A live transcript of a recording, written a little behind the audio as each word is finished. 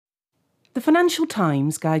The Financial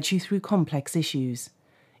Times guides you through complex issues.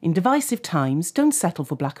 In divisive times, don't settle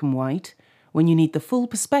for black and white. When you need the full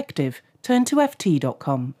perspective, turn to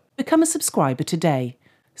ft.com. Become a subscriber today.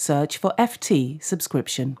 Search for FT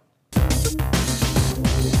subscription.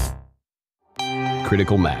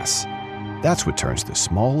 Critical mass. That's what turns the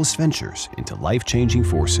smallest ventures into life-changing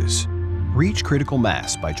forces. Reach critical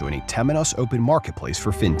mass by joining Temenos Open Marketplace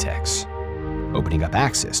for FinTechs, opening up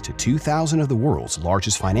access to 2,000 of the world's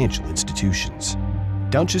largest financial institutions.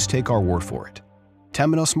 Don't just take our word for it.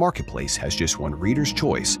 Temenos Marketplace has just won Reader's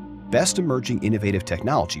Choice Best Emerging Innovative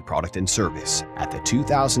Technology Product and Service at the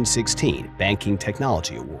 2016 Banking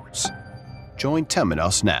Technology Awards. Join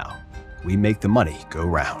Temenos now. We make the money go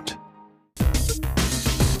round.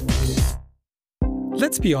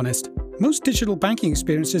 Let's be honest, most digital banking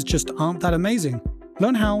experiences just aren't that amazing.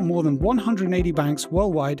 Learn how more than 180 banks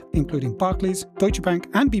worldwide, including Barclays, Deutsche Bank,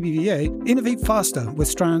 and BBVA, innovate faster with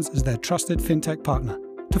Strands as their trusted fintech partner.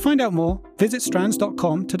 To find out more, visit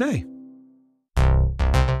strands.com today.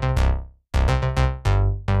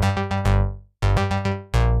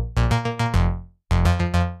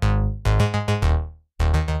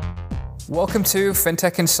 Welcome to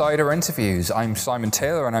FinTech Insider Interviews. I'm Simon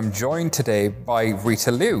Taylor and I'm joined today by Rita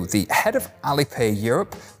Liu, the head of Alipay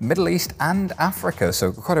Europe, Middle East and Africa.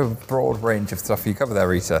 So quite a broad range of stuff you cover there,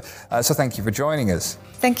 Rita. So thank you for joining us.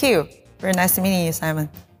 Thank you. Very nice meeting you, Simon.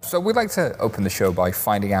 So we'd like to open the show by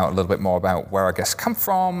finding out a little bit more about where our guests come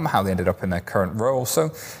from, how they ended up in their current role. So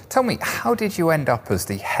tell me, how did you end up as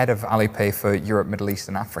the head of Alipay for Europe, Middle East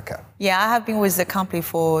and Africa? Yeah, I have been with the company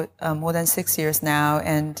for more than 6 years now,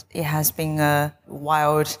 and it has been a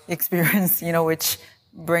wild experience, which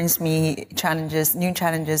brings me new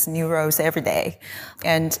challenges, new roles every day.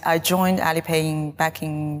 And I joined Alipay back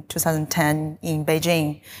in 2010 in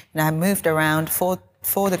Beijing, and I moved around for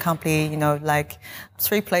the company, like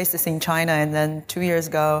 3 places in China. And then 2 years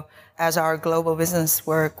ago, as our global business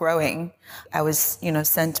were growing, I was,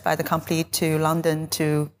 sent by the company to London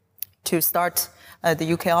to start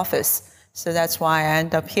the UK office. So that's why I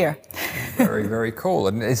end up here. Very, very cool.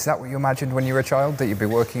 And is that what you imagined when you were a child, that you'd be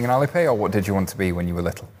working in Alipay, or what did you want to be when you were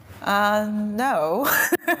little? No,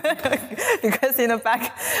 because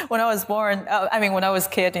back when I was born, when I was a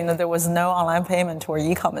kid, there was no online payment or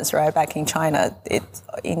e-commerce, right? Back in China,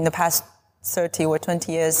 in the past 30 or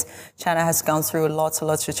 20 years, China has gone through lots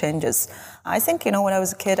of changes. I think, when I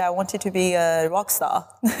was a kid, I wanted to be a rock star.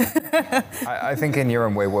 I think in your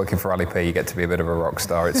own way, working for Alipay, you get to be a bit of a rock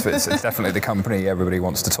star. It's definitely the company everybody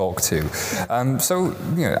wants to talk to.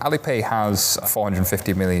 Alipay has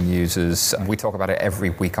 450 million users. We talk about it every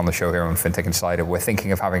week on the show here on FinTech Insider. We're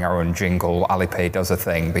thinking of having our own jingle, Alipay does a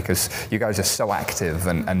thing, because you guys are so active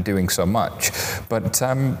and doing so much. But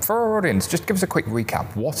for our audience, just give us a quick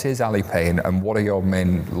recap. What is Alipay and what are your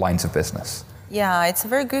main lines of business? Yeah, it's a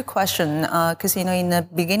very good question because, in the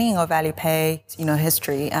beginning of Alipay,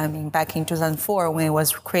 history, back in 2004 when it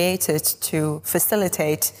was created to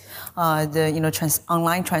facilitate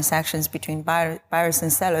online transactions between buyers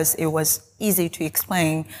and sellers, it was easy to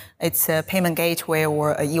explain. It's a payment gateway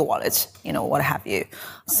or an e-wallet, what have you.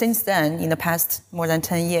 Since then, in the past more than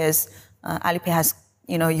 10 years, Alipay has,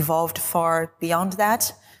 evolved far beyond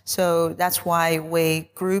that. So that's why we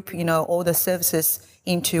group, all the services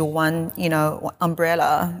into one,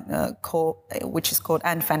 umbrella, which is called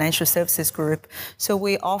Ant Financial Services Group. So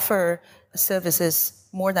we offer services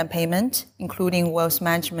more than payment, including wealth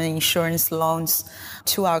management, insurance, loans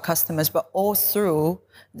to our customers, but all through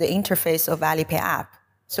the interface of Alipay app.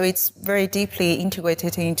 So it's very deeply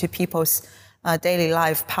integrated into people's daily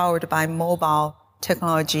life, powered by mobile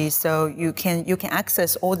technology. So you can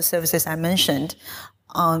access all the services I mentioned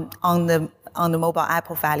on the mobile app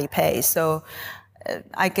of Alipay. So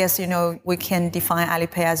I guess, we can define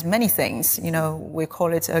Alipay as many things. We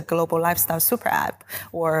call it a global lifestyle super app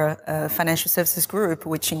or a financial services group,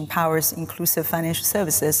 which empowers inclusive financial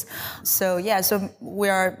services. So, so we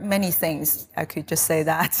are many things. I could just say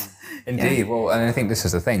that. Indeed. Yeah. Well, and I think this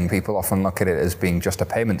is the thing. People often look at it as being just a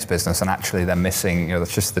payments business, and actually they're missing,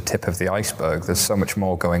 that's just the tip of the iceberg. There's so much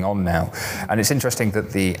more going on now. And it's interesting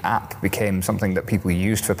that the app became something that people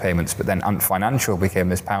used for payments, but then Ant Financial became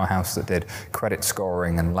this powerhouse that did credit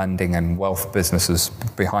scoring and lending and wealth businesses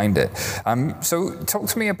behind it. So talk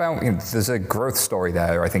to me about, there's a growth story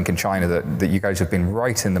there, I think, in China that you guys have been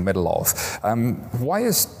right in the middle of. Why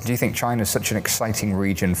do you think China is such an exciting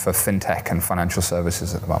region for fintech and financial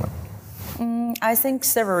services at the moment? I think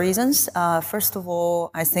several reasons. First of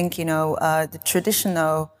all, I think, the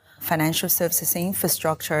traditional financial services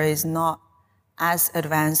infrastructure is not as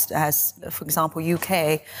advanced as, for example,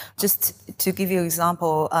 UK. Just to give you an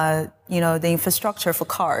example, the infrastructure for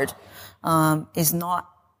card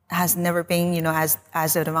has never been,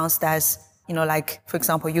 as advanced as, like, for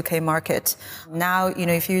example, UK market. Now,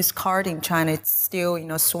 if you use card in China, it's still,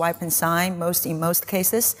 swipe and sign in most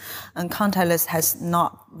cases, and contactless has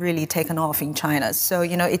not really taken off in China. So,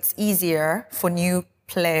 it's easier for new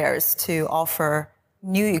players to offer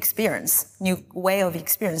new way of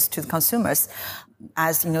experience to the consumers,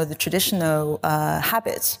 as, the traditional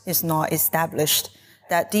habit is not established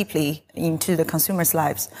that deeply into the consumers'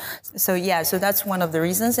 lives. So that's one of the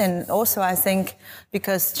reasons. And also, I think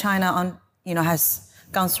because China has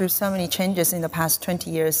gone through so many changes in the past 20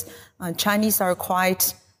 years, Chinese are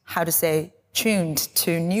quite, tuned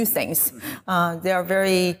to new things. They are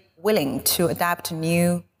very willing to adapt to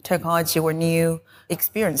new technology or new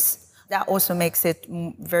experience. That also makes it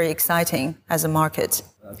very exciting as a market.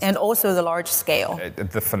 And also the large scale.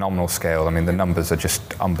 The phenomenal scale. I mean, the numbers are just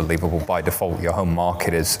unbelievable. By default, your home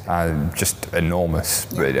market is just enormous.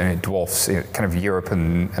 It dwarfs kind of Europe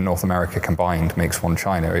and North America combined makes one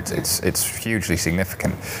China. It's hugely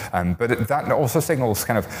significant. But that also signals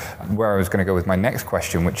kind of where I was going to go with my next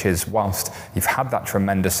question, which is, whilst you've had that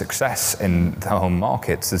tremendous success in the home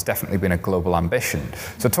markets, there's definitely been a global ambition.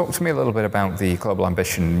 So talk to me a little bit about the global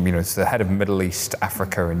ambition. It's the head of Middle East,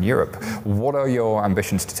 Africa, and Europe. What are your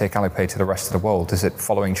ambitions to take Alipay to the rest of the world? Is it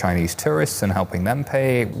following Chinese tourists and helping them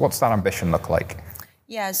pay? What's that ambition look like?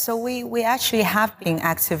 Yeah, so we actually have been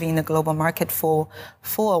active in the global market for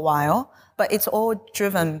a while, but it's all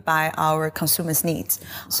driven by our consumers' needs.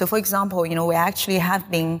 So, for example, we actually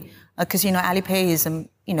have been, because Alipay is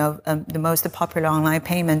the most popular online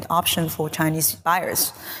payment option for Chinese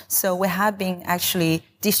buyers. So we have been actually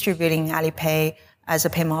distributing Alipay as a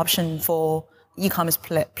payment option for e-commerce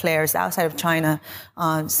players outside of China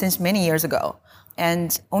since many years ago.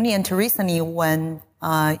 And only until recently when,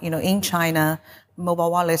 in China, mobile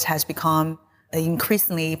wallet has become an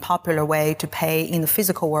increasingly popular way to pay in the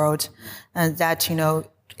physical world, and that,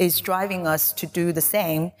 is driving us to do the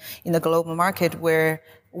same in the global market, where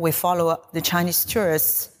we follow the Chinese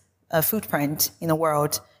tourists' footprint in the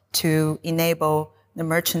world to enable the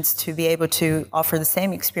merchants to be able to offer the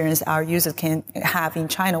same experience our users can have in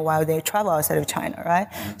China while they travel outside of China, right?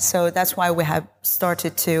 So that's why we have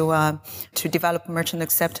started to develop merchant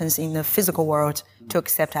acceptance in the physical world to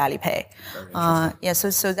accept Alipay.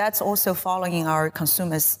 So that's also following our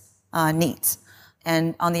consumers' needs.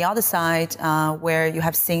 And on the other side, where you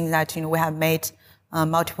have seen that we have made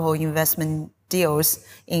multiple investment deals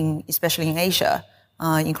especially in Asia.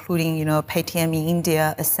 Including, Paytm in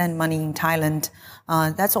India, Ascend Money in Thailand.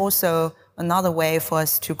 That's also another way for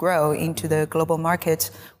us to grow into the global market,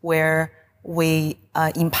 where we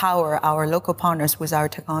empower our local partners with our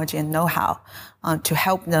technology and know-how to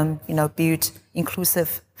help them, build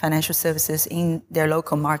inclusive financial services in their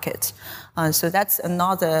local market. So that's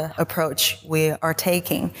another approach we are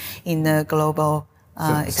taking in the global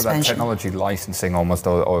expansion. So that technology licensing almost,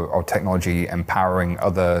 or technology empowering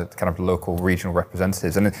other kind of local regional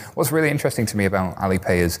representatives. And what's really interesting to me about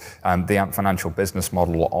Alipay is the Ant Financial business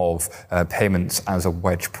model of payments as a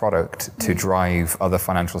wedge product to drive other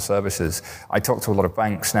financial services. I talk to a lot of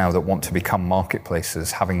banks now that want to become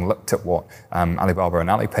marketplaces, having looked at what Alibaba and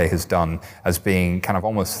Alipay has done as being kind of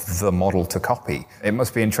almost the model to copy. It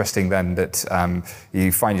must be interesting then that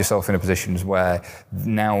you find yourself in a position where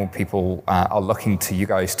now people are looking to you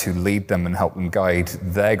guys to lead them and help them guide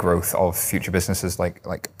their growth of future businesses like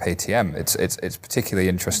Paytm. It's particularly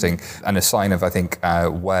interesting, and a sign of, I think,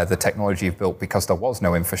 where the technology you've built, because there was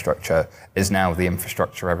no infrastructure, is now the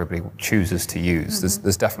infrastructure everybody chooses to use.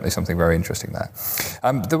 There's definitely something very interesting there.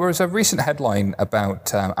 There was a recent headline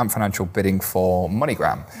about Ant Financial bidding for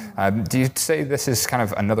MoneyGram. Do you say this is kind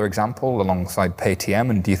of another example alongside Paytm,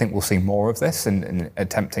 and do you think we'll see more of this in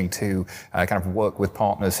attempting to kind of work with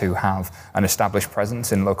partners who have an established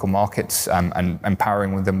presence in local markets and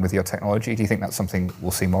empowering them with your technology? Do you think that's something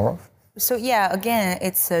we'll see more of? So again,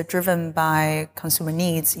 it's driven by consumer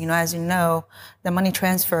needs. As you know, the money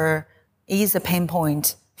transfer is a pain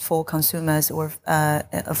point for consumers or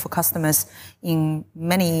for customers in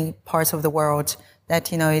many parts of the world.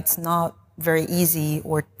 That it's not very easy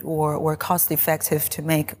or cost effective to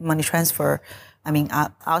make money transfer.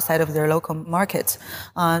 Outside of their local market.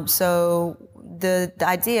 So the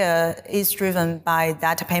idea is driven by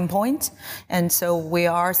that pain point, and so we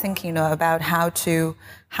are thinking about how to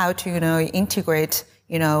integrate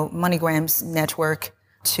MoneyGram's network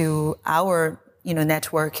to our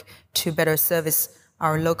network to better service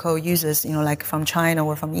our local users, like from China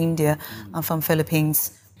or from India, from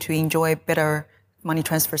Philippines, to enjoy better money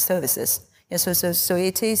transfer services. Yeah, so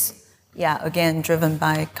it is, again, driven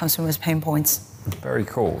by consumers' pain points. Very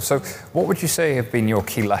cool. So what would you say have been your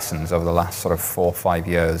key lessons over the last sort of 4 or 5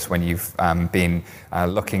 years when you've been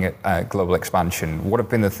looking at global expansion? What have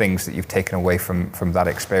been the things that you've taken away from that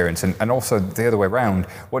experience? And also the other way around,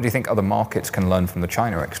 what do you think other markets can learn from the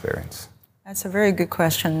China experience? That's a very good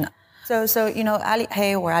question. So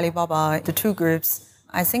Alipay or Alibaba, the two groups,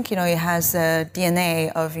 I think, it has a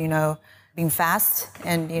DNA of, being fast.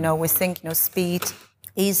 And, we think, speed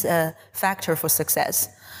is a factor for success.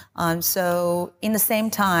 So in the same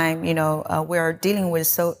time, we are dealing with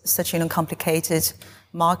such complicated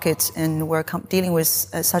market, and we're dealing with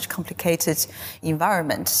such complicated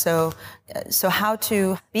environment. So how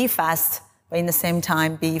to be fast, but in the same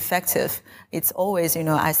time be effective? It's always,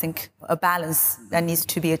 I think, a balance that needs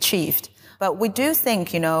to be achieved. But we do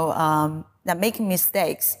think, that making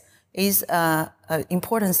mistakes is an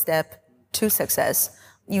important step to success.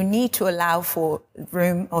 You need to allow for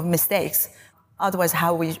room of mistakes. Otherwise,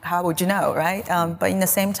 how would you know, right? But in the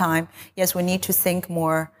same time, yes, we need to think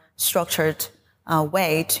more structured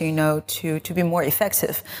way to be more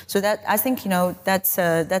effective. So that, I think,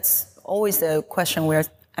 that's always a question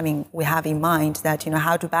we have in mind, that,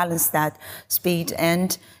 how to balance that speed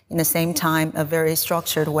and, in the same time, a very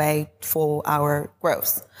structured way for our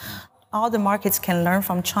growth. All the markets can learn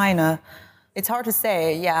from China. It's hard to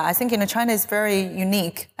say. Yeah, I think, China is very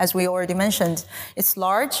unique, as we already mentioned. It's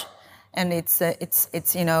large, and it's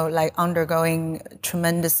undergoing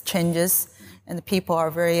tremendous changes, and the people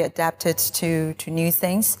are very adapted to new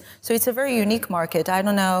things. So it's a very unique market. I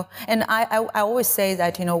don't know, and I always say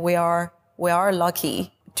that we are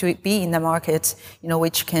lucky to be in the market,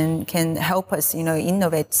 which can help us,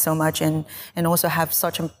 innovate so much and also have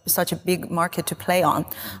such a big market to play on.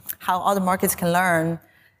 How other markets can learn,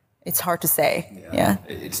 it's hard to say. Yeah.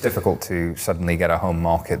 It's difficult to suddenly get a home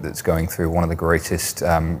market that's going through one of the greatest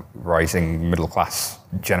rising middle class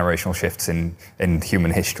generational shifts in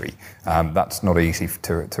human history. That's not easy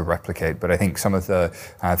to replicate. But I think some of the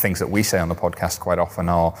things that we say on the podcast quite often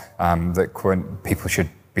are that people should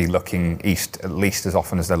be looking east at least as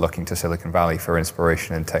often as they're looking to Silicon Valley for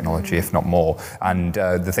inspiration and technology, if not more. And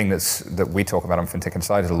the thing that we talk about on FinTech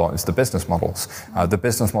Insider a lot is the business models. The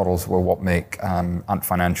business models were what make Ant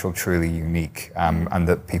Financial truly unique, and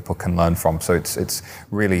that people can learn from. So it's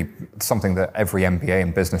really something that every MBA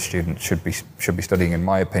and business student should be studying, in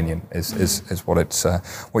my opinion, is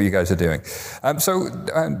what you guys are doing. So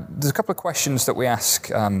there's a couple of questions that we ask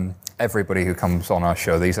everybody who comes on our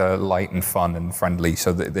show. These are light and fun and friendly,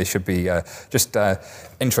 so they should be just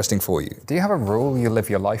interesting for you. Do you have a rule you live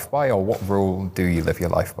your life by, or what rule do you live your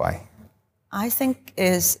life by? I think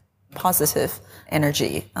is positive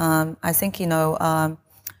energy. I think,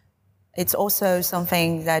 it's also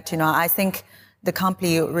something that, I think the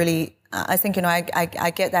company really, I think, I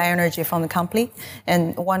get that energy from the company.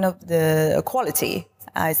 And one of the quality,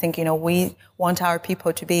 I think, we want our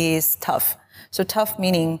people to be is tough. So tough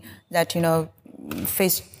meaning that,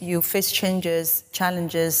 you face changes,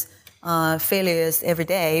 challenges, failures every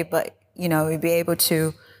day, but, you'll be able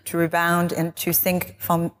to rebound and to think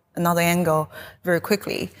from another angle very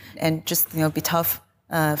quickly and just, be tough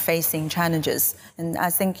facing challenges. And I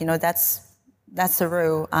think, that's the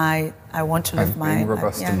rule I want to live my life. Being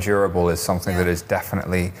robust and durable is something that is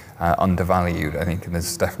definitely undervalued, I think, and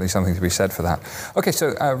there's definitely something to be said for that. Okay,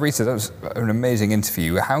 so Rita, that was an amazing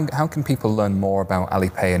interview. How can people learn more about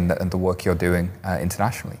Alipay and the work you're doing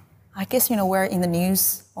internationally? I guess, we're in the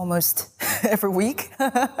news almost every week.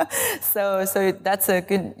 so that's a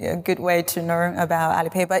good way to learn about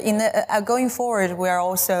Alipay. But going forward, we are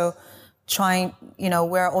also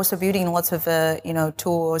we're also building lots of,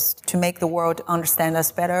 tools to make the world understand us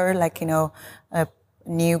better, like, a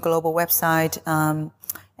new global website.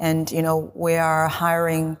 And, we are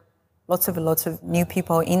hiring lots of new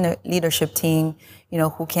people in the leadership team,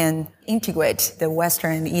 who can integrate the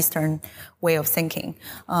Western and Eastern way of thinking.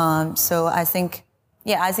 So I think,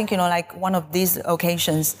 like one of these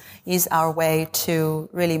occasions is our way to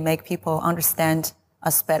really make people understand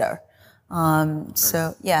us better.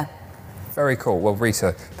 Very cool. Well,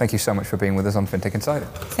 Rita, thank you so much for being with us on FinTech Insider.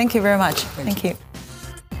 Thank you very much. Thank you.